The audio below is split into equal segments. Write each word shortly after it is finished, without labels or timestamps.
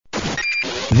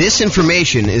This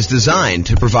information is designed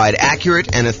to provide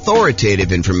accurate and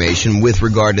authoritative information with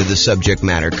regard to the subject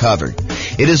matter covered.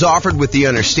 It is offered with the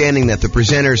understanding that the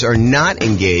presenters are not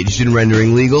engaged in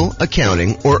rendering legal,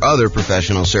 accounting, or other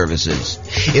professional services.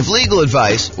 If legal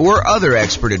advice or other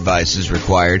expert advice is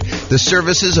required, the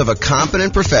services of a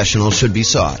competent professional should be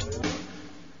sought.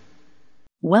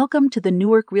 Welcome to the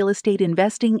Newark Real Estate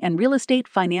Investing and Real Estate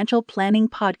Financial Planning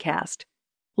Podcast.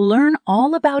 Learn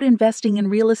all about investing in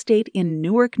real estate in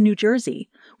Newark, New Jersey,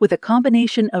 with a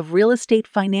combination of real estate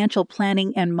financial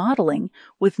planning and modeling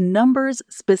with numbers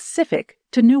specific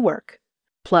to Newark,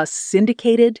 plus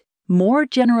syndicated, more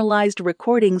generalized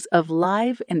recordings of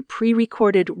live and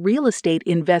pre-recorded real estate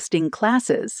investing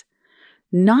classes,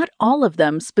 not all of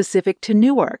them specific to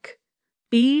Newark.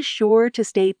 Be sure to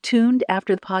stay tuned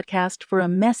after the podcast for a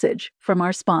message from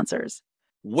our sponsors.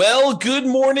 Well, good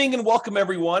morning and welcome,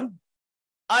 everyone.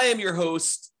 I am your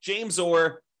host, James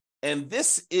Orr, and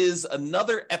this is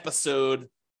another episode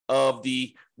of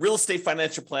the Real Estate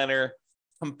Financial Planner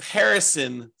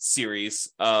comparison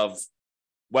series of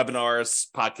webinars,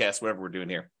 podcasts, whatever we're doing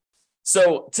here.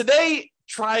 So today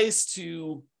tries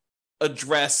to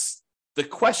address the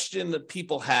question that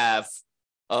people have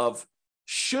of,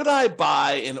 should I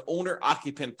buy an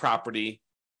owner-occupant property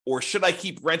or should I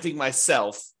keep renting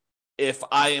myself if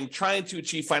I am trying to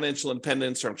achieve financial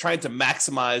independence or I'm trying to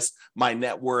maximize my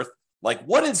net worth? Like,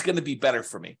 what is going to be better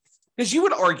for me? Because you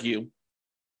would argue,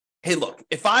 hey, look,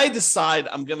 if I decide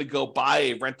I'm going to go buy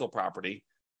a rental property,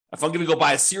 if I'm going to go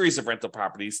buy a series of rental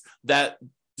properties, that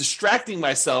distracting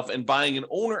myself and buying an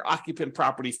owner-occupant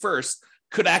property first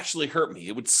could actually hurt me.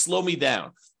 It would slow me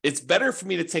down. It's better for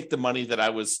me to take the money that I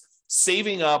was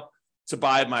saving up to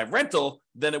buy my rental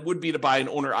than it would be to buy an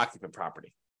owner-occupant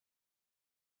property.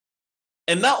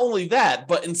 And not only that,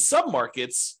 but in some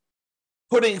markets,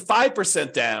 putting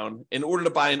 5% down in order to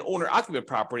buy an owner-occupant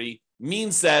property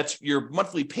means that your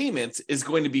monthly payment is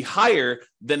going to be higher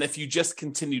than if you just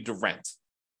continued to rent,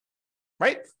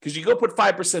 right? Because you go put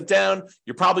 5% down,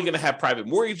 you're probably going to have private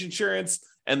mortgage insurance,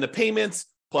 and the payments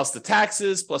plus the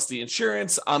taxes plus the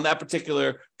insurance on that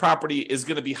particular property is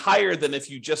going to be higher than if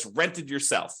you just rented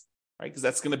yourself, right? Because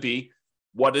that's going to be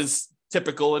what is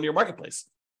typical in your marketplace.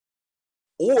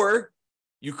 Or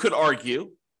you could argue,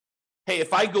 hey,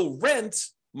 if I go rent,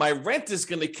 my rent is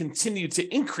going to continue to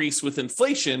increase with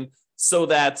inflation so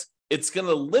that it's going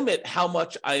to limit how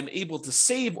much I'm able to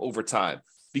save over time.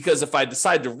 Because if I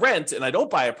decide to rent and I don't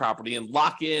buy a property and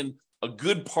lock in a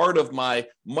good part of my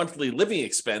monthly living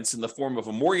expense in the form of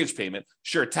a mortgage payment,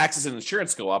 sure, taxes and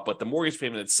insurance go up, but the mortgage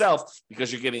payment itself,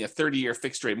 because you're getting a 30-year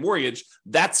fixed rate mortgage,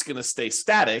 that's going to stay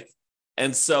static.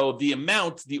 And so the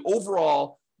amount, the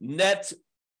overall net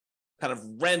kind of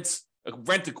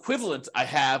rent equivalent I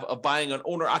have of buying an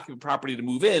owner-occupant property to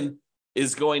move in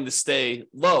is going to stay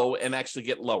low and actually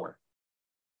get lower.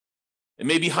 It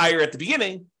may be higher at the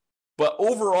beginning, but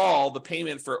overall, the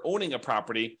payment for owning a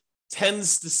property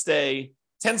tends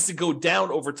to go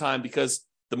down over time because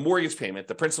the mortgage payment,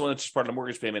 the principal and interest part of the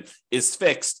mortgage payment, is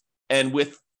fixed. And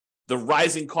with the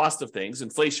rising cost of things,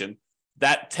 inflation,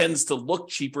 that tends to look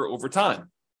cheaper over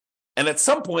time. And at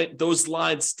some point, those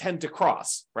lines tend to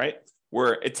cross, right?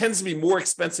 Where it tends to be more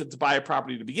expensive to buy a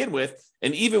property to begin with.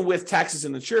 And even with taxes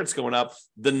and insurance going up,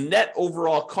 the net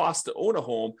overall cost to own a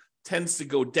home tends to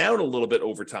go down a little bit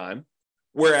over time.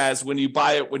 Whereas when you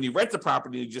rent the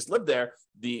property and you just live there,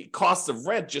 the cost of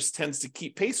rent just tends to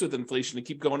keep pace with inflation and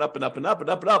keep going up and up and up and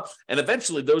up and up. And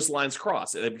eventually those lines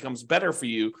cross and it becomes better for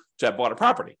you to have bought a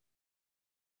property.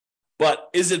 But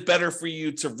is it better for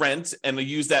you to rent and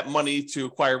use that money to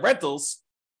acquire rentals?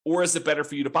 Or is it better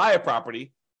for you to buy a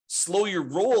property, slow your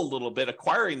roll a little bit,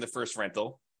 acquiring the first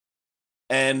rental,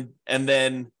 and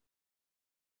then,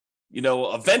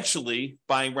 eventually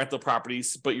buying rental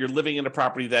properties, but you're living in a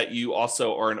property that you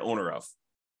also are an owner of?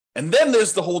 And then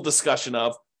there's the whole discussion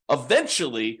of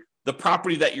eventually the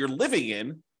property that you're living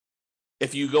in,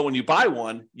 if you go and you buy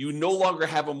one, you no longer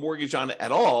have a mortgage on it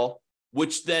at all,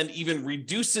 which then even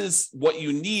reduces what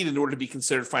you need in order to be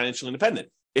considered financially independent.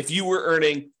 If you were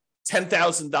earning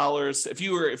 $10,000, if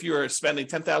you were spending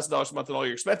 $10,000 a month on all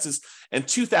your expenses and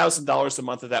 $2,000 a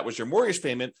month of that was your mortgage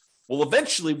payment, well,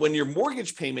 eventually when your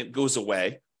mortgage payment goes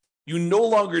away, you no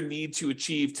longer need to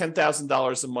achieve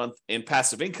 $10,000 a month in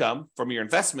passive income from your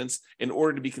investments in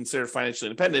order to be considered financially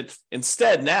independent.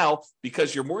 Instead, now,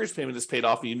 because your mortgage payment is paid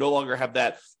off and you no longer have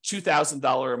that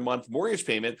 $2,000 a month mortgage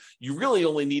payment, you really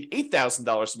only need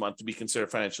 $8,000 a month to be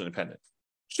considered financially independent.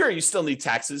 Sure, you still need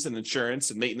taxes and insurance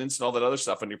and maintenance and all that other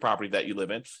stuff on your property that you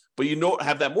live in, but you don't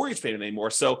have that mortgage payment anymore.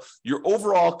 So your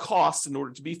overall cost in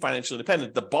order to be financially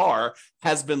independent, the bar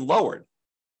has been lowered.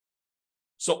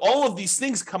 So all of these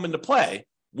things come into play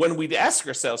when we ask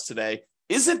ourselves today,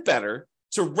 is it better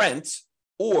to rent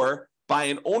or buy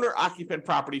an owner-occupant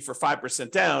property for 5%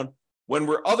 down when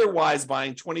we're otherwise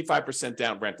buying 25%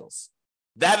 down rentals?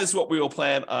 That is what we will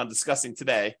plan on discussing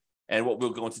today and what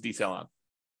we'll go into detail on.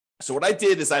 So what I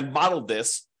did is I modeled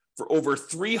this for over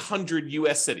 300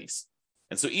 US cities.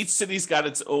 And so each city's got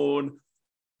its own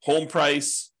home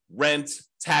price, rent,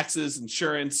 taxes,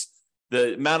 insurance.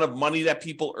 The amount of money that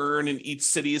people earn in each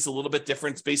city is a little bit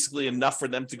different. It's basically enough for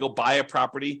them to go buy a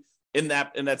property in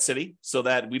that city so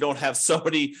that we don't have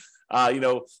somebody, I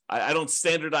don't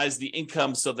standardize the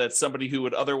income so that somebody who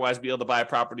would otherwise be able to buy a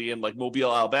property in like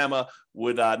Mobile, Alabama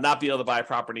would not be able to buy a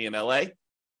property in LA.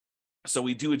 So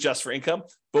we do adjust for income.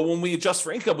 But when we adjust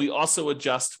for income, we also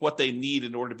adjust what they need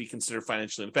in order to be considered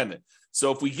financially independent.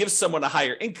 So if we give someone a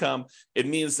higher income, it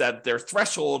means that their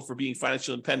threshold for being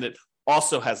financially independent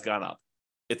also has gone up.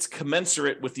 It's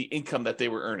commensurate with the income that they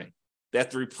were earning. They have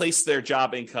to replace their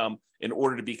job income in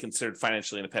order to be considered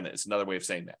financially independent. It's another way of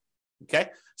saying that. Okay,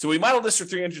 so we modeled this for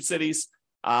 300 cities,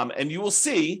 and you will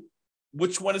see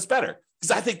which one is better.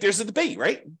 Because I think there's a debate,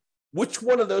 right? Which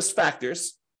one of those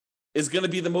factors is going to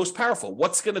be the most powerful?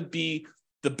 What's going to be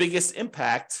the biggest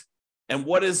impact, and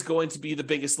what is going to be the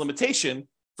biggest limitation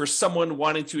for someone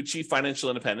wanting to achieve financial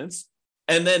independence?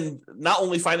 And then not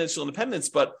only financial independence,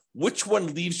 but which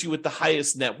one leaves you with the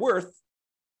highest net worth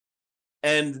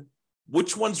and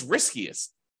which one's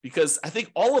riskiest? Because I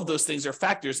think all of those things are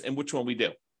factors in which one we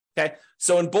do. Okay,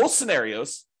 so in both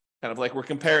scenarios, kind of like we're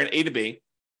comparing A to B,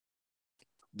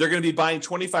 they're going to be buying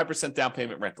 25% down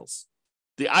payment rentals.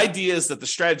 The idea is that the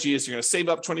strategy is you're going to save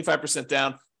up 25%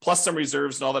 down plus some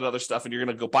reserves and all that other stuff, and you're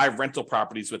going to go buy rental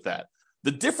properties with that.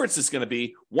 The difference is going to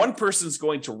be one person's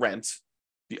going to rent,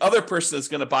 the other person is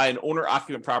going to buy an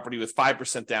owner-occupant property with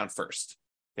 5% down first.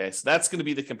 Okay, so that's going to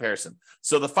be the comparison.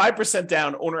 So the 5%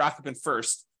 down owner-occupant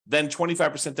first, then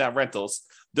 25% down rentals,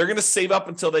 they're going to save up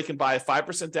until they can buy a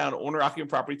 5% down owner-occupant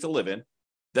property to live in.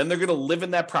 Then they're going to live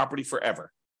in that property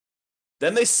forever.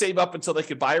 Then they save up until they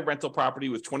could buy a rental property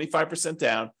with 25%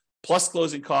 down, plus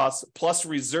closing costs, plus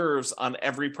reserves on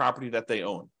every property that they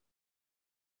own,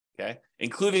 okay,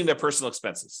 including their personal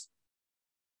expenses.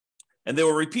 And they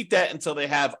will repeat that until they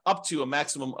have up to a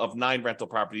maximum of 9 rental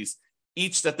properties,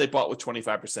 each that they bought with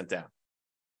 25% down.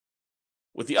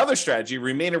 With the other strategy,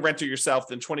 remain a renter yourself,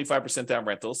 then 25% down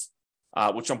rentals,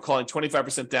 which I'm calling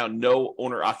 25% down, no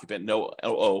owner-occupant, no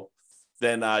OO.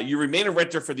 Then you remain a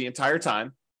renter for the entire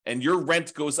time, and your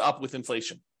rent goes up with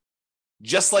inflation,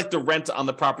 just like the rent on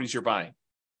the properties you're buying.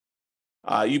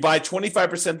 You buy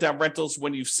 25% down rentals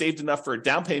when you've saved enough for a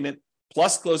down payment,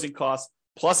 plus closing costs,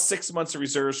 plus 6 months of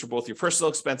reserves for both your personal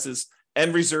expenses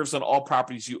and reserves on all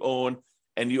properties you own.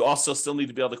 And you also still need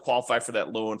to be able to qualify for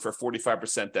that loan for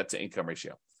 45% debt to income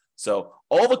ratio. So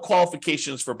all the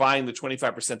qualifications for buying the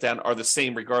 25% down are the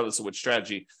same regardless of which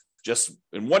strategy. Just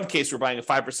in one case, we're buying a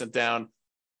 5% down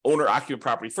owner-occupant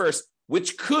property first,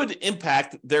 which could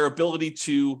impact their ability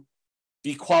to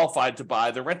be qualified to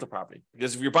buy the rental property.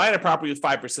 Because if you're buying a property with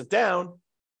 5% down,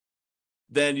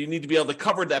 then you need to be able to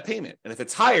cover that payment. And if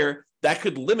it's higher, that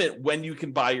could limit when you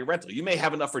can buy your rental. You may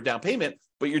have enough for down payment,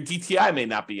 but your DTI may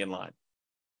not be in line.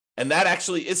 And that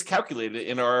actually is calculated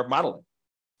in our modeling.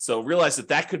 So realize that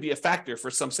that could be a factor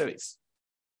for some cities.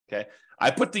 Okay,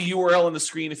 I put the URL on the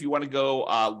screen if you want to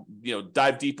go,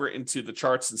 dive deeper into the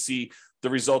charts and see the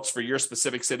results for your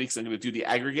specific city, because I'm going to do the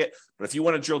aggregate. But if you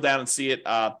want to drill down and see it,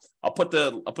 I'll put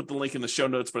the link in the show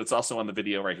notes, but it's also on the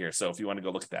video right here. So if you want to go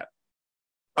look at that.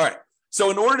 All right. So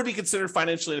in order to be considered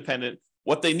financially independent,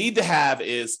 what they need to have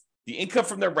is the income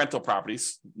from their rental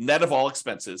properties, net of all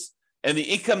expenses, and the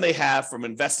income they have from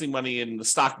investing money in the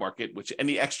stock market, which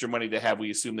any extra money they have,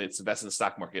 we assume that it's invested in the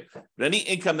stock market. But any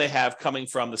income they have coming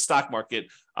from the stock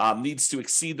market needs to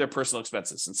exceed their personal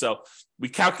expenses. And so we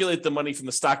calculate the money from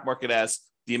the stock market as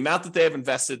the amount that they have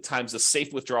invested times the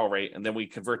safe withdrawal rate, and then we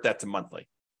convert that to monthly.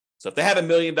 So if they had $1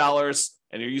 million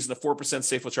and you're using the 4%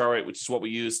 safe withdrawal rate, which is what we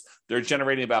use, they're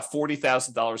generating about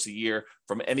 $40,000 a year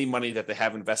from any money that they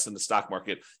have invested in the stock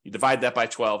market. You divide that by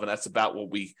 12, and that's about what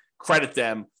we credit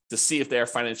them to see if they are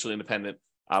financially independent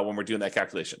when we're doing that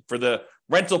calculation. For the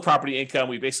rental property income,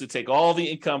 we basically take all the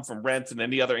income from rent and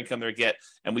any other income they get,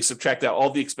 and we subtract out all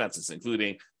the expenses,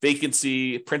 including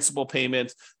vacancy, principal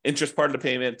payment, interest part of the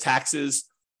payment, taxes,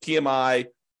 PMI,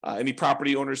 any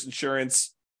property owner's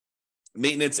insurance,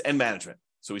 maintenance, and management.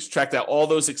 So we subtract out all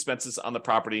those expenses on the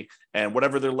property, and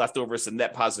whatever they're left over is a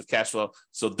net positive cash flow.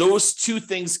 So those two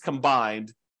things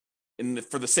combined,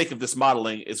 for the sake of this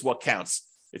modeling, is what counts.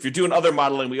 If you're doing other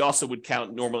modeling, we also would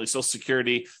count normally Social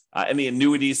Security, any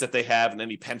annuities that they have, and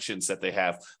any pensions that they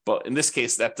have. But in this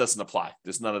case, that doesn't apply.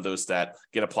 There's none of those that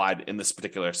get applied in this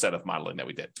particular set of modeling that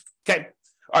we did. Okay.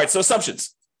 All right. So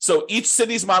assumptions. So each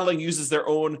city's modeling uses their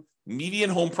own median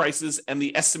home prices and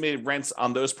the estimated rents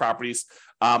on those properties.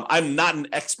 I'm not an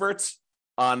expert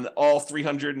on all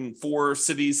 304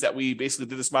 cities that we basically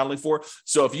did this modeling for.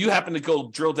 So if you happen to go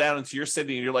drill down into your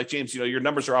city and you're like, James, your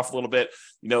numbers are off a little bit,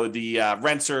 the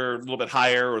rents are a little bit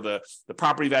higher, or the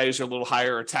property values are a little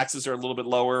higher, or taxes are a little bit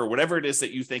lower, or whatever it is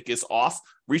that you think is off,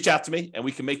 reach out to me and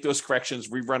we can make those corrections,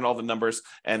 rerun all the numbers,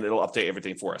 and it'll update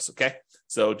everything for us. Okay.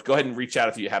 So go ahead and reach out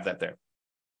if you have that there.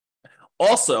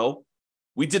 Also,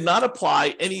 we did not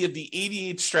apply any of the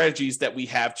 88 strategies that we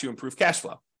have to improve cash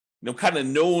flow. Kind of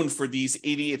known for these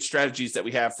 88 strategies that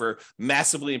we have for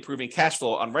massively improving cash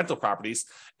flow on rental properties.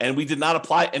 And we did not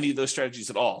apply any of those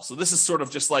strategies at all. So this is sort of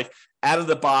just like out of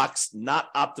the box,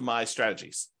 not optimized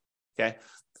strategies. Okay.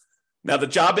 Now, the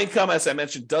job income, as I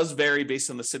mentioned, does vary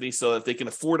based on the city so that they can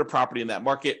afford a property in that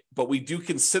market. But we do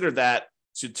consider that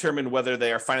to determine whether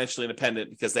they are financially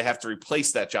independent, because they have to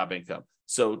replace that job income.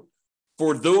 So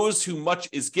for those who much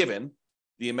is given,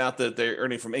 the amount that they're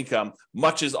earning from income,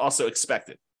 much is also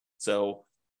expected. So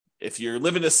if you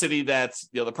live in a city that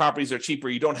the properties are cheaper,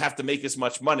 you don't have to make as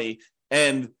much money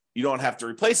and you don't have to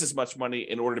replace as much money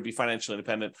in order to be financially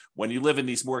independent. When you live in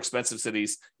these more expensive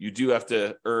cities, you do have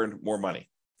to earn more money.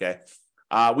 Okay.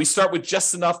 We start with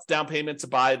just enough down payment to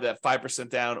buy that 5%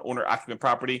 down owner-occupant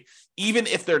property. Even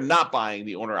if they're not buying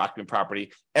the owner-occupant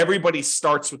property, everybody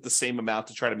starts with the same amount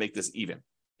to try to make this even.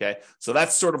 Okay, so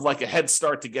that's sort of like a head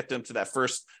start to get them to that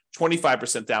first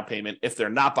 25% down payment if they're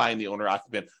not buying the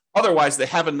owner-occupant. Otherwise, they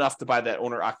have enough to buy that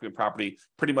owner-occupant property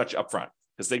pretty much upfront,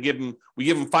 because we give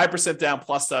them 5% down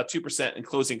plus 2% in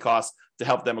closing costs to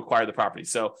help them acquire the property.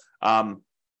 So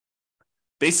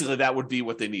basically, that would be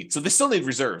what they need. So they still need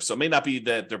reserves. So it may not be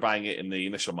that they're buying it in the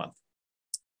initial month.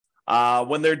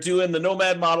 When they're doing the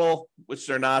nomad model, which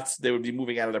they're not, they would be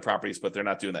moving out of their properties, but they're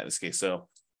not doing that in this case. So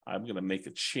I'm going to make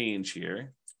a change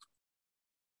here.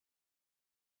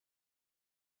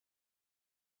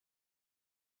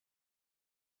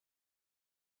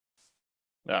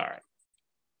 All right.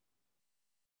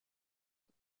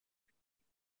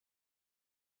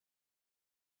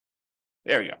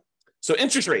 There we go. So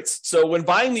interest rates. So when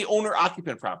buying the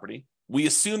owner-occupant property, we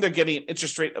assume they're getting an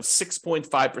interest rate of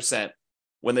 6.5%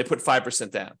 when they put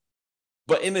 5% down.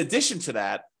 But in addition to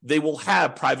that, they will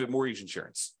have private mortgage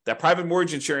insurance. That private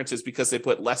mortgage insurance is because they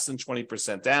put less than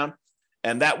 20% down,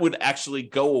 and that would actually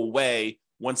go away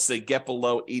once they get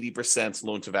below 80%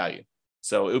 loan to value.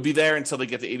 So it would be there until they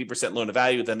get to 80% loan to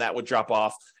value, then that would drop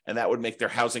off, and that would make their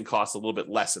housing costs a little bit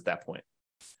less at that point.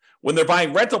 When they're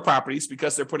buying rental properties,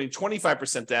 because they're putting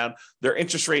 25% down, their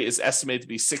interest rate is estimated to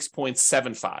be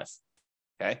 6.75.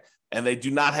 Okay. And they do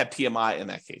not have PMI in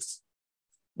that case.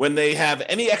 When they have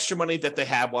any extra money that they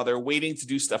have while they're waiting to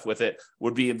do stuff with it,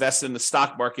 would be invested in the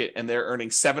stock market, and they're earning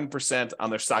 7%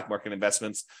 on their stock market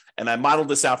investments. And I modeled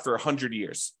this out for 100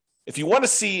 years. If you want to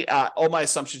see all my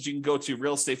assumptions, you can go to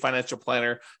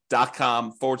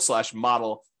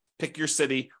realestatefinancialplanner.com/model, pick your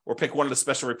city or pick one of the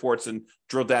special reports and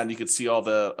drill down. You can see all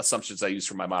the assumptions I use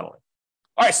for my modeling.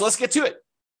 All right, so let's get to it.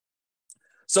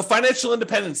 So financial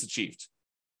independence achieved.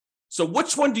 So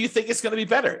which one do you think is going to be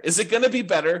better? Is it going to be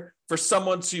better for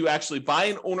someone to actually buy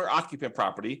an owner-occupant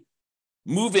property,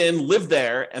 move in, live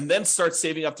there, and then start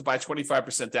saving up to buy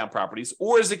 25% down properties?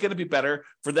 Or is it going to be better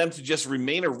for them to just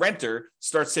remain a renter,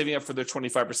 start saving up for their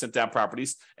 25% down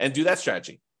properties, and do that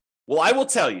strategy? Well, I will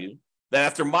tell you that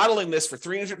after modeling this for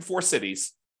 304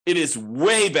 cities, it is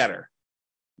way better,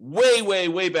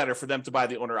 way better for them to buy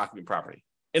the owner-occupant property.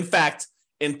 In fact,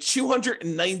 in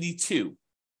 292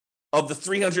 of the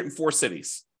 304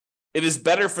 cities, it is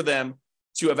better for them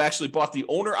to have actually bought the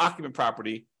owner-occupant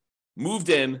property, moved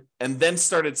in, and then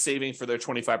started saving for their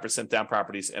 25% down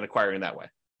properties and acquiring that way.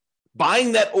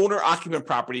 Buying that owner-occupant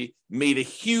property made a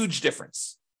huge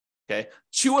difference. Okay,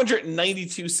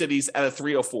 292 cities out of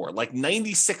 304, like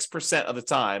 96% of the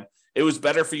time, it was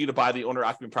better for you to buy the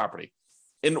owner-occupant property.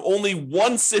 In only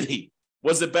one city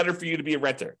was it better for you to be a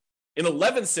renter. In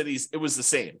 11 cities, it was the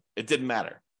same. It didn't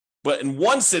matter. But in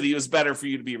one city, it was better for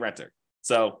you to be a renter.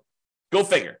 So go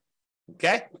figure.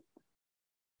 Okay.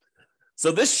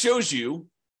 So this shows you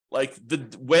like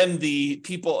when the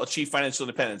people achieve financial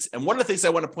independence. And one of the things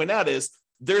I want to point out is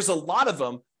there's a lot of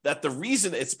them that the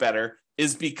reason it's better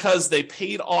is because they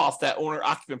paid off that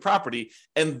owner-occupant property,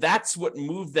 and that's what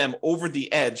moved them over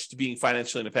the edge to being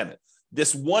financially independent.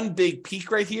 This one big peak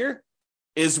right here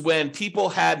is when people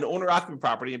had an owner-occupant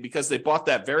property, and because they bought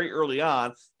that very early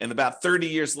on, and about 30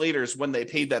 years later is when they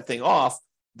paid that thing off,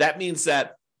 that means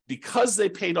that because they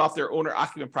paid off their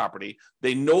owner-occupant property,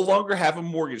 they no longer have a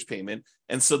mortgage payment,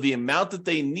 and so the amount that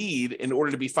they need in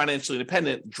order to be financially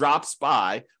independent drops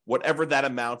by whatever that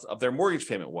amount of their mortgage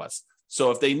payment was.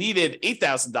 So if they needed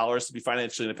 $8,000 to be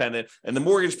financially independent and the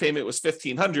mortgage payment was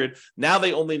 $1,500, now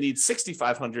they only need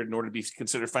 $6,500 in order to be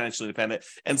considered financially independent.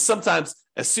 And sometimes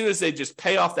as soon as they just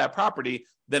pay off that property,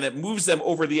 then it moves them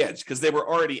over the edge because they were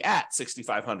already at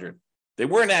 $6,500. They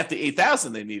weren't at the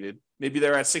 $8,000 they needed. Maybe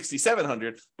they're at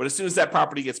 $6,700, but as soon as that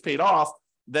property gets paid off,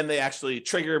 then they actually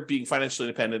trigger being financially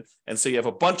independent. And so you have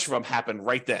a bunch of them happen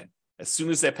right then, as soon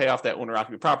as they pay off that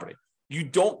owner-occupant property. You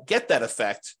don't get that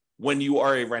effect when you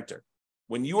are a renter.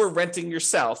 When you are renting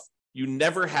yourself, you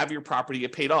never have your property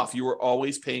get paid off. You are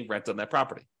always paying rent on that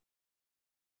property.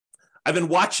 I've been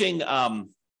watching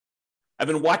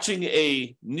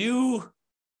a new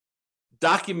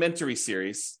documentary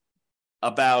series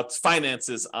about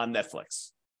finances on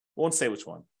Netflix. I won't say which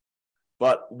one,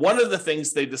 but one of the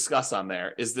things they discuss on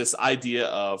there is this idea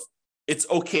of it's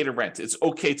okay to rent. It's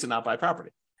okay to not buy property.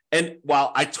 And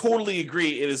while I totally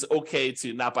agree it is okay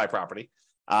to not buy property,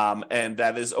 and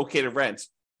that is okay to rent,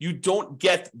 you don't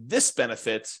get this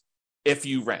benefit if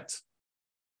you rent.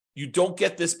 You don't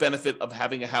get this benefit of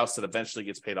having a house that eventually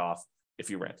gets paid off if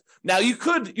you rent. Now, you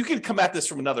could come at this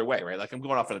from another way, right? Like I'm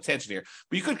going off on a tangent here,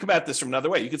 but you could come at this from another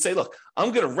way. You could say, look,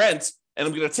 I'm going to rent and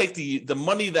I'm going to take the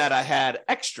money that I had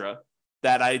extra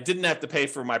that I didn't have to pay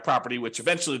for my property, which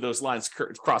eventually those lines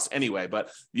cross anyway.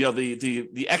 But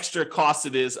the extra cost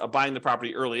it is of buying the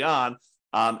property early on,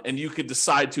 and you could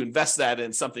decide to invest that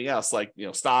in something else, like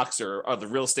stocks or the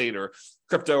real estate or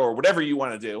crypto or whatever you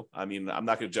want to do. I mean, I'm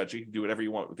not going to judge you. You can do whatever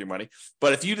you want with your money.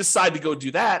 But if you decide to go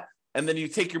do that, and then you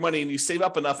take your money and you save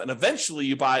up enough, and eventually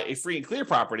you buy a free and clear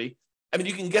property, I mean,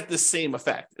 you can get the same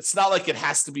effect. It's not like it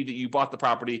has to be that you bought the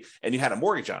property and you had a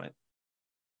mortgage on it.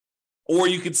 Or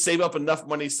you could save up enough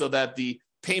money so that the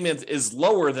payment is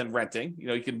lower than renting.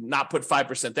 You can not put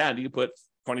 5% down. You can put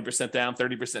 20% down,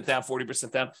 30% down,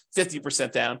 40% down,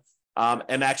 50% down,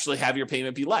 and actually have your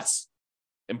payment be less.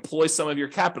 Employ some of your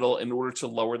capital in order to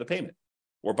lower the payment,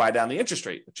 or buy down the interest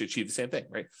rate to achieve the same thing,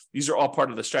 right? These are all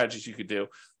part of the strategies you could do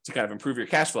to kind of improve your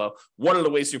cash flow. One of the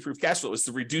ways to improve cash flow is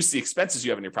to reduce the expenses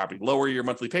you have in your property, lower your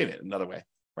monthly payment, another way,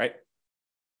 right?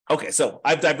 Okay, so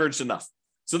I've diverged enough.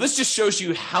 So this just shows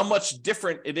you how much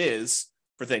different it is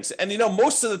for things. And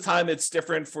most of the time it's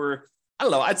different for,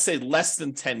 I'd say less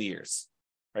than 10 years,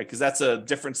 right? Because that's a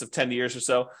difference of 10 years or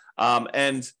so.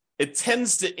 And it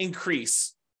tends to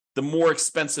increase the more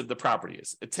expensive the property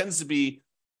is. It tends to be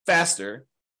faster,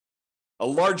 a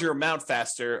larger amount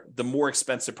faster, the more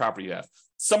expensive property you have.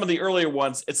 Some of the earlier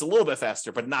ones, it's a little bit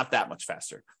faster, but not that much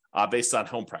faster based on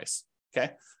home price,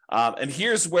 okay? And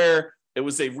here's where it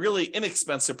was a really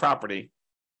inexpensive property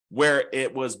where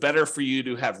it was better for you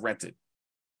to have rented.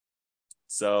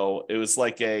 So it was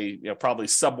like a probably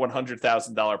sub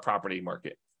 $100,000 property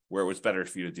market where it was better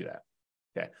for you to do that.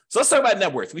 Okay, so let's talk about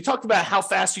net worth. We talked about how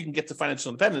fast you can get to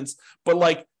financial independence,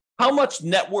 but how much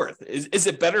net worth? Is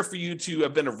it better for you to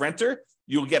have been a renter?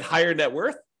 You'll get higher net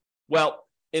worth? Well,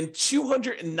 in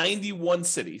 291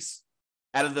 cities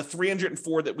out of the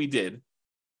 304 that we did,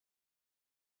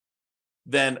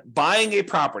 then buying a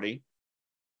property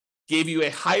gave you a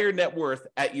higher net worth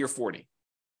at year 40.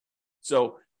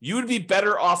 So you would be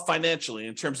better off financially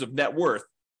in terms of net worth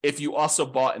if you also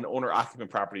bought an owner-occupant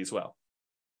property as well.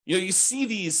 You see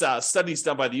these studies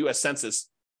done by the U.S. Census,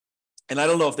 and I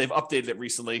don't know if they've updated it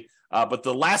recently, but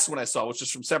the last one I saw, which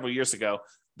is from several years ago,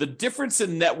 the difference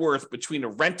in net worth between a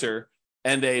renter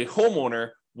and a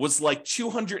homeowner was like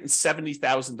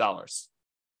 $270,000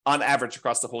 on average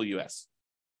across the whole U.S.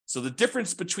 So the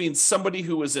difference between somebody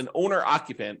who was an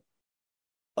owner-occupant,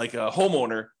 like a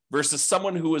homeowner, versus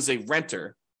someone who was a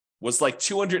renter was like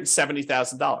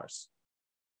 $270,000.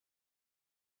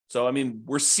 So,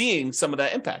 we're seeing some of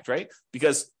that impact, right?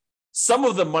 Because some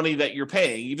of the money that you're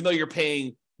paying, even though you're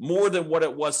paying more than what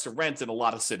it was to rent in a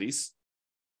lot of cities,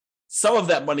 some of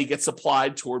that money gets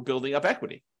applied toward building up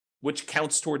equity, which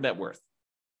counts toward net worth,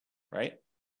 right?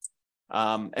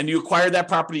 And you acquired that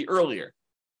property earlier.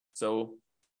 So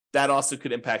that also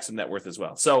could impact some net worth as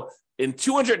well. So in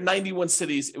 291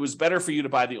 cities, it was better for you to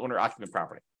buy the owner-occupant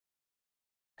property.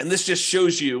 And this just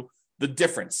shows you the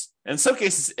difference. And in some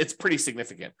cases, it's pretty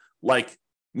significant, like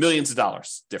millions of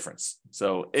dollars difference.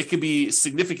 So it could be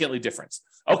significantly different.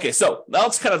 Okay, so now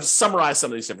let's kind of summarize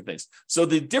some of these different things. So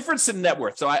the difference in net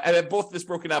worth. So I have both this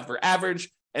broken out for average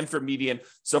and for median.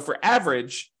 So for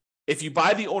average, if you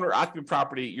buy the owner-occupant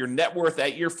property, your net worth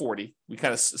at year 40, we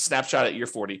kind of snapshot at year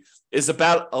 40, is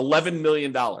about $11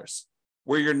 million.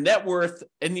 Where your net worth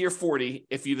in year 40,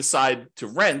 if you decide to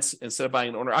rent instead of buying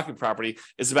an owner-occupant property,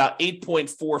 is about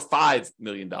 $8.45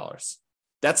 million.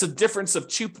 That's a difference of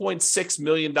 $2.6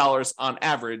 million on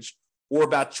average, or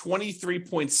about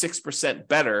 23.6%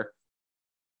 better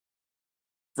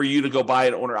for you to go buy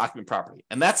an owner-occupant property.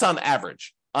 And that's on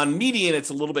average. On median, it's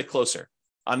a little bit closer.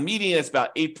 On median, it's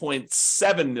about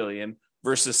 8.7 million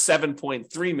versus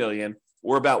 7.3 million,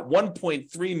 or about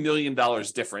 $1.3 million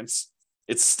difference.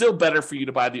 It's still better for you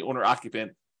to buy the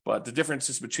owner-occupant, but the difference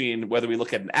is between whether we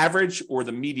look at an average or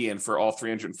the median for all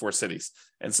 304 cities.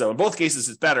 And so in both cases,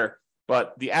 it's better,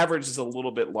 but the average is a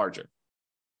little bit larger.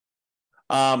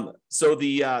 So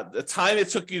the time it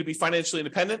took you to be financially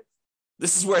independent,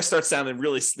 this is where I start sounding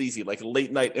really sleazy, like a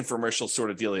late night infomercial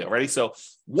sort of dealio. Ready? So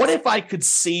what if I could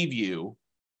save you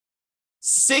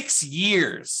 6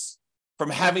 years from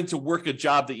having to work a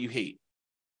job that you hate?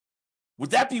 Would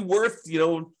that be worth,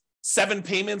 7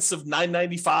 payments of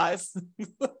 $995?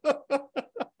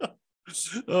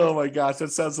 Oh my gosh,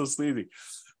 that sounds so sleazy.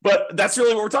 But that's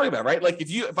really what we're talking about, right? Like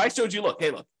if I showed you, look,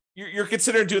 you're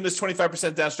considering doing this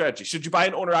 25% down strategy. Should you buy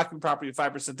an owner-occupant property at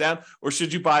 5% down, or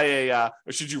should you buy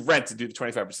or should you rent to do the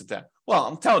 25% down? Well,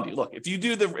 I'm telling you, look, if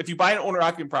you buy an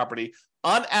owner-occupant property,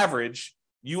 on average,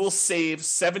 you will save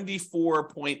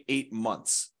 74.8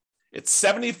 months. It's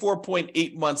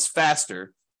 74.8 months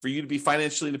faster for you to be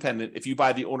financially independent if you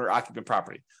buy the owner-occupant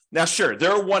property. Now, sure,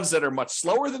 there are ones that are much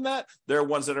slower than that. There are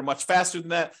ones that are much faster than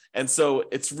that. And so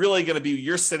it's really going to be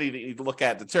your city that you need to look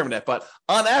at and determine that. But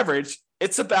on average,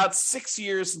 it's about 6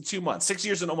 years and 2 months, 6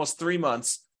 years and almost 3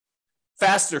 months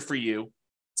faster for you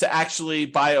to actually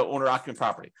buy an owner-occupant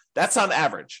property. That's on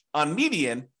average. On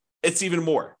median, it's even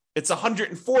more. It's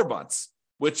 104 months,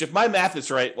 which if my math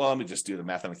is right, well, let me just do the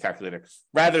math on the calculator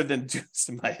rather than do this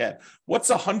in my head. What's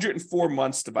 104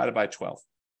 months divided by 12?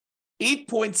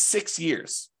 8.6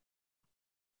 years.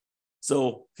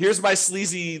 So here's my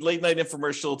sleazy late night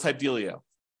infomercial type dealio.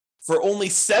 For only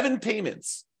 7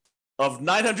 payments of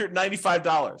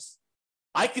 $995,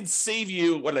 I could save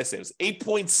you, what did I say? It was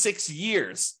 8.6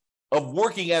 years of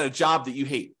working at a job that you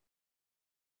hate,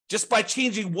 just by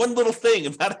changing one little thing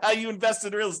about how you invest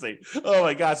in real estate. Oh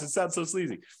my gosh, it sounds so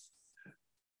sleazy.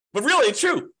 But really, it's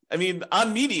true. I mean,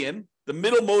 on median, the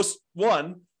middlemost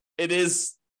one, it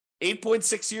is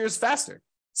 8.6 years faster.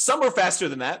 Some are faster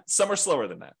than that. Some are slower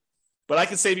than that. But I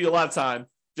can save you a lot of time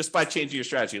just by changing your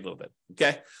strategy a little bit,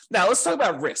 okay? Now, let's talk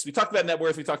about risk. We talked about net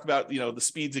worth. We talked about, the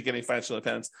speeds of getting financial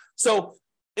independence. So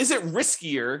is it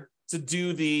riskier to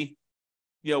do the,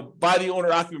 buy the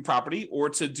owner-occupant property or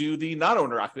to do the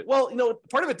non-owner-occupant? Well,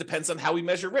 part of it depends on how we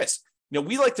measure risk.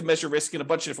 We like to measure risk in a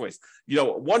bunch of different ways.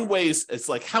 One way is it's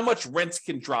like how much rent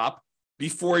can drop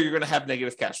before you're going to have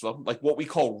negative cash flow, like what we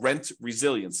call rent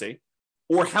resiliency,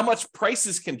 or how much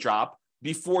prices can drop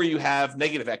before you have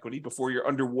negative equity, before you're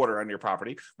underwater on your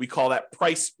property. We call that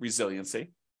price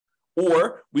resiliency.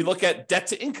 Or we look at debt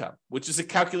to income, which is a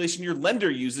calculation your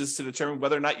lender uses to determine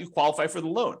whether or not you qualify for the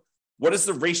loan. What is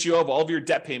the ratio of all of your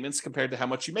debt payments compared to how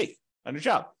much you make on your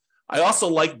job? I also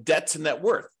like debt to net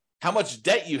worth, how much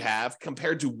debt you have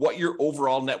compared to what your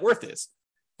overall net worth is.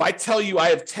 If I tell you I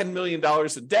have $10 million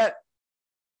in debt,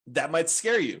 that might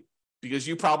scare you because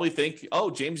you probably think, oh,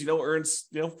 James, earns,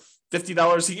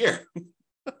 $50 a year.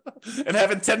 And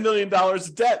having $10 million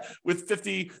of debt with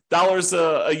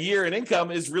 $50 a year in income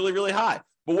is really, really high.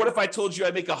 But what if I told you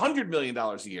I make $100 million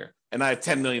a year and I have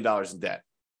 $10 million in debt?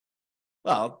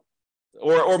 Well,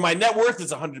 or my net worth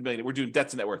is $100 million. We're doing debt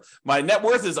to net worth. My net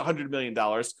worth is $100 million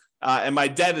and my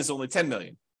debt is only $10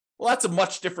 million. Well, that's a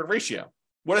much different ratio.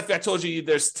 What if I told you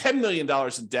there's $10 million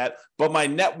in debt, but my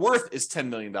net worth is $10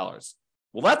 million?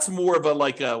 Well, that's more of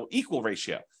a equal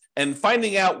ratio. And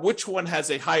finding out which one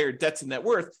has a higher debt to net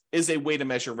worth is a way to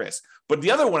measure risk. But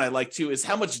the other one I like too is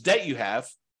how much debt you have,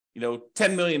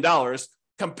 $10 million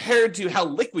compared to how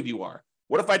liquid you are.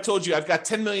 What if I told you I've got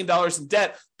 $10 million in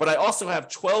debt, but I also have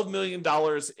 $12 million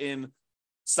in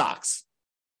stocks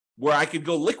where I could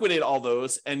go liquidate all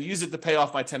those and use it to pay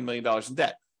off my $10 million in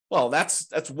debt? Well,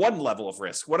 that's one level of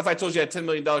risk. What if I told you I had $10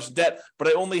 million in debt, but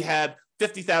I only had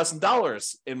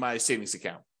 $50,000 in my savings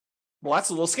account? Well, that's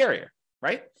a little scarier,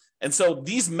 right? And so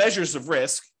these measures of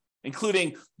risk,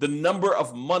 including the number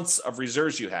of months of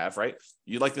reserves you have, right?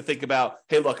 You like to think about,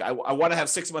 hey, look, I want to have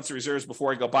 6 months of reserves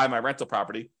before I go buy my rental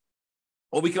property.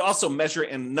 Well, we can also measure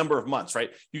it in number of months,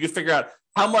 right? You can figure out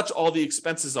how much all the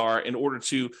expenses are in order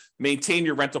to maintain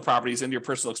your rental properties and your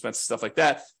personal expenses, stuff like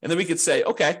that. And then we could say,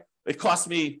 okay, it costs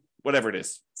me whatever it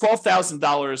is,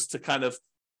 $12,000 to kind of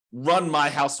run my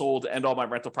household and all my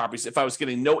rental properties if I was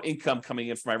getting no income coming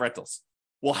in from my rentals.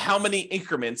 Well, how many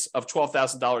increments of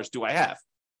 $12,000 do I have?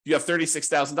 If you have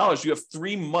 $36,000, you have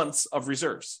 3 months of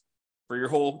reserves for your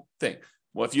whole thing.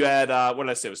 Well, if you had, what did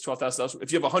I say? It was $12,000.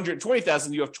 If you have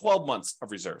 $120,000, you have 12 months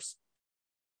of reserves.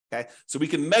 Okay. So we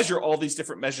can measure all these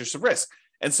different measures of risk.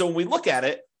 And so when we look at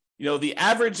it, the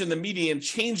average and the median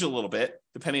change a little bit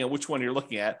depending on which one you're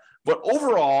looking at. But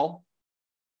overall,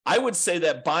 I would say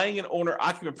that buying an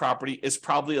owner-occupant property is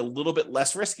probably a little bit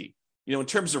less risky. In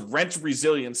terms of rent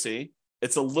resiliency,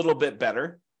 it's a little bit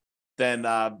better than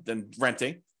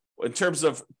renting. In terms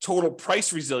of total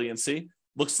price resiliency,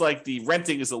 looks like the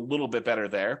renting is a little bit better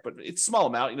there, but it's a small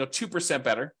amount, 2%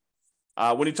 better.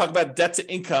 When you talk about debt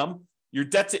to income, your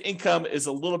debt to income is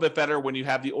a little bit better when you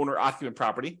have the owner-occupant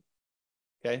property.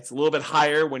 Okay, it's a little bit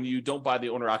higher when you don't buy the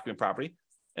owner-occupant property.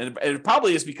 And it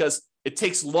probably is because it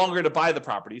takes longer to buy the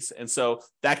properties. And so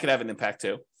that could have an impact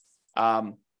too.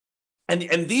 And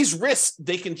these risks,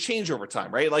 they can change over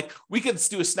time, right? Like we could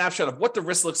do a snapshot of what the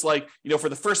risk looks like, for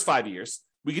the first 5 years.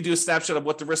 We could do a snapshot of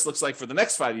what the risk looks like for the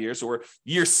next 5 years or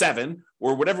year 7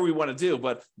 or whatever we want to do.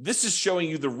 But this is showing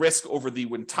you the risk over the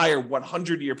entire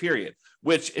 100-year period,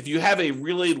 which if you have a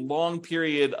really long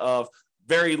period of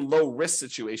very low risk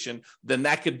situation, then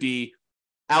that could be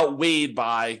outweighed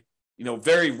by,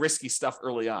 very risky stuff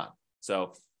early on.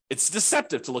 So it's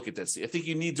deceptive to look at this. I think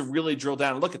you need to really drill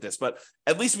down and look at this, but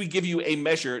at least we give you a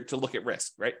measure to look at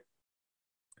risk, right?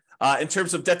 In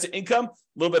terms of debt to income, a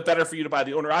little bit better for you to buy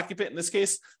the owner-occupant in this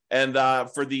case. And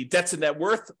for the debt to net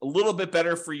worth, a little bit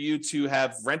better for you to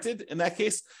have rented in that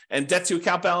case. And debt to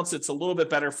account balance, it's a little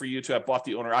bit better for you to have bought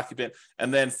the owner-occupant.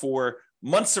 And then for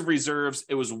months of reserves,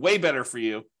 it was way better for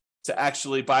you to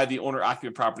actually buy the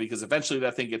owner-occupant property because eventually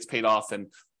that thing gets paid off and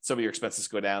some of your expenses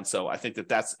go down. So I think that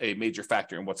that's a major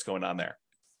factor in what's going on there.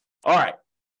 All right.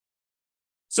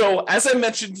 So as I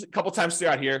mentioned a couple times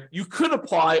throughout here, you could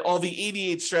apply all the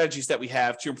 88 strategies that we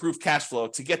have to improve cash flow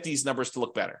to get these numbers to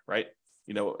look better, right?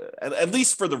 At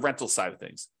least for the rental side of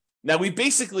things. Now, we've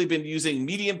basically been using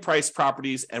median price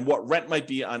properties and what rent might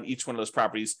be on each one of those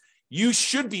properties. You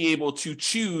should be able to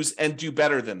choose and do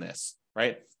better than this,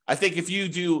 right? I think if you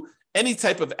do any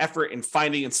type of effort in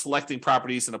finding and selecting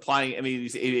properties and applying any of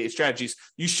these 88 strategies,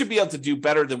 you should be able to do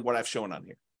better than what I've shown on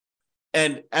here.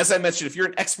 And as I mentioned, if you're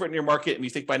an expert in your market and you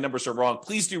think my numbers are wrong,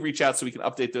 please do reach out so we can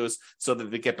update those so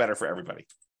that they get better for everybody.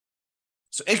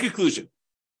 So in conclusion,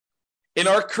 in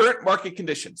our current market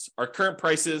conditions, our current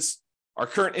prices, our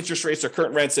current interest rates, our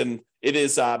current rents, and it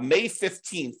is May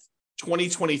 15th,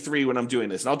 2023 when I'm doing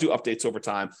this, and I'll do updates over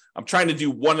time. I'm trying to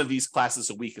do one of these classes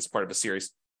a week as part of a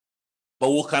series. But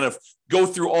we'll kind of go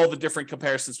through all the different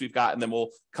comparisons we've got, and then we'll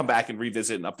come back and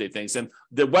revisit and update things. And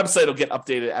the website will get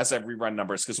updated as I rerun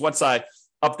numbers, because once I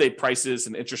update prices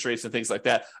and interest rates and things like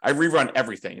that, I rerun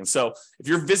everything. And so if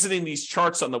you're visiting these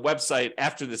charts on the website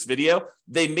after this video,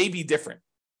 they may be different.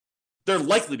 They're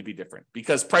likely to be different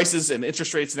because prices and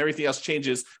interest rates and everything else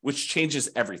changes, which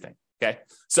changes everything. Okay.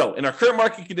 So in our current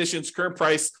market conditions, current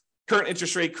price, current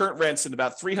interest rate, current rents in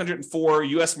about 304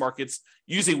 US markets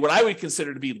using what I would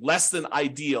consider to be less than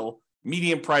ideal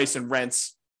median price and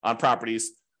rents on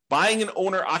properties, buying an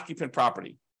owner-occupant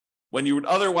property when you would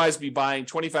otherwise be buying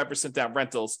 25% down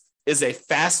rentals is a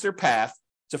faster path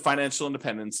to financial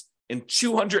independence in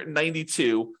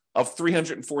 292 of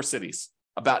 304 cities,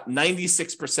 about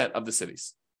 96% of the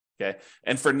cities. Okay.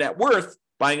 And for net worth,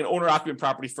 buying an owner-occupant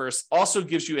property first also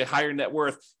gives you a higher net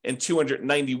worth in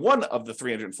 291 of the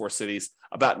 304 cities,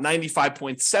 about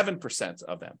 95.7%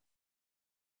 of them.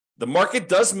 The market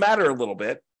does matter a little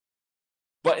bit,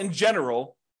 but in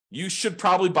general, you should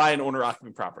probably buy an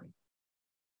owner-occupant property.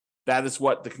 That is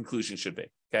what the conclusion should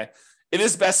be, okay? It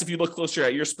is best if you look closer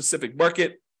at your specific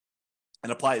market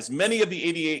and apply as many of the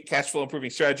 88 cash flow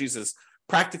improving strategies as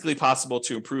practically possible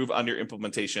to improve on your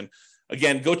implementation.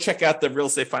 Again, go check out the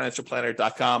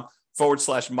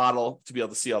realestateFinancialPlanner.com/model to be able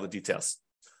to see all the details.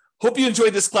 Hope you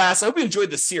enjoyed this class. I hope you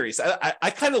enjoyed this series. I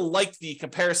kind of like the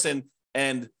comparison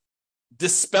and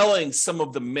dispelling some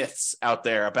of the myths out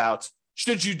there about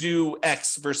should you do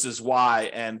X versus Y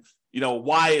and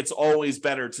why it's always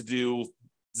better to do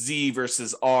Z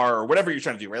versus R or whatever you're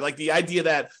trying to do, right? Like the idea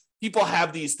that people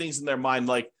have these things in their mind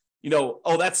like,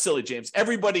 oh, that's silly, James.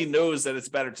 Everybody knows that it's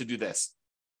better to do this.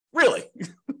 Really?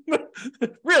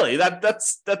 Really?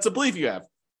 That's a belief you have.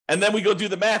 And then we go do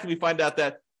the math and we find out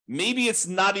that maybe it's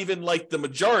not even like the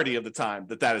majority of the time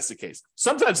that is the case.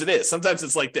 Sometimes it is. Sometimes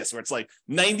it's like this, where it's like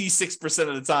 96%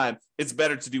 of the time, it's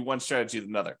better to do one strategy than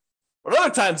another. But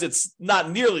other times it's not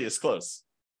nearly as close.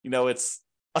 It's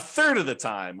a third of the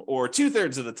time, or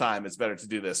 2/3 of the time it's better to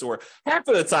do this, or half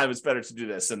of the time it's better to do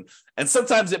this. And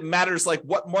sometimes it matters like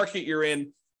what market you're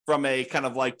in from a kind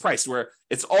of like price, where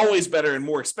it's always better in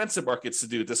more expensive markets to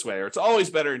do it this way, or it's always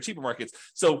better in cheaper markets.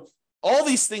 So all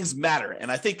these things matter.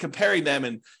 And I think comparing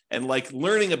them and like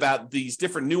learning about these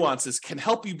different nuances can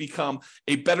help you become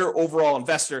a better overall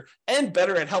investor and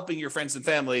better at helping your friends and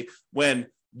family when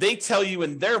they tell you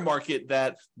in their market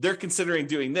that they're considering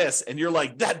doing this, and you're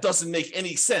like, that doesn't make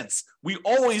any sense. We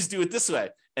always do it this way.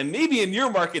 And maybe in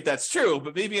your market that's true,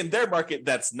 but maybe in their market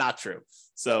that's not true.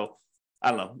 So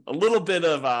I don't know, a little bit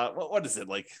of what is it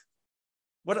like?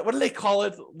 What do they call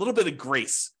it? A little bit of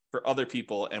grace for other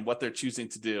people and what they're choosing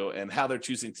to do and how they're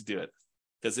choosing to do it,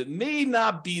 because it may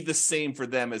not be the same for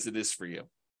them as it is for you.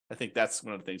 I think that's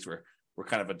one of the things we're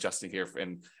kind of adjusting here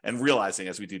and realizing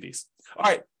as we do these. All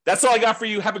right, that's all I got for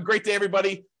you. Have a great day,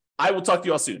 everybody. I will talk to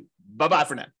you all soon. Bye-bye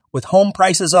for now. With home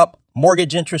prices up,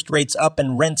 mortgage interest rates up,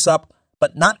 and rents up,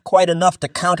 but not quite enough to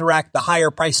counteract the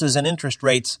higher prices and interest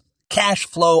rates, cash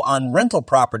flow on rental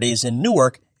properties in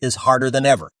Newark is harder than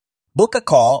ever. Book a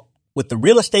call with the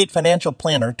Real Estate Financial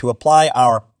Planner to apply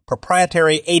our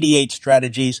proprietary 88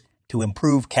 strategies to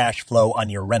improve cash flow on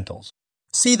your rentals.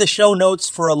 See the show notes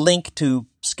for a link to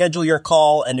schedule your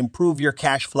call and improve your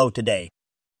cash flow today.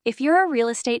 If you're a real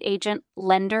estate agent,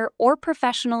 lender, or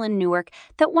professional in Newark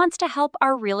that wants to help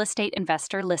our real estate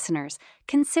investor listeners,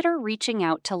 consider reaching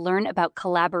out to learn about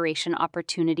collaboration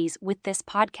opportunities with this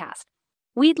podcast.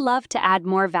 We'd love to add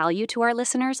more value to our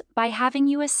listeners by having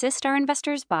you assist our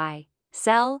investors buy,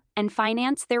 sell, and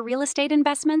finance their real estate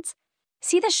investments.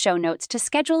 See the show notes to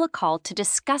schedule a call to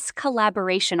discuss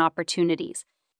collaboration opportunities.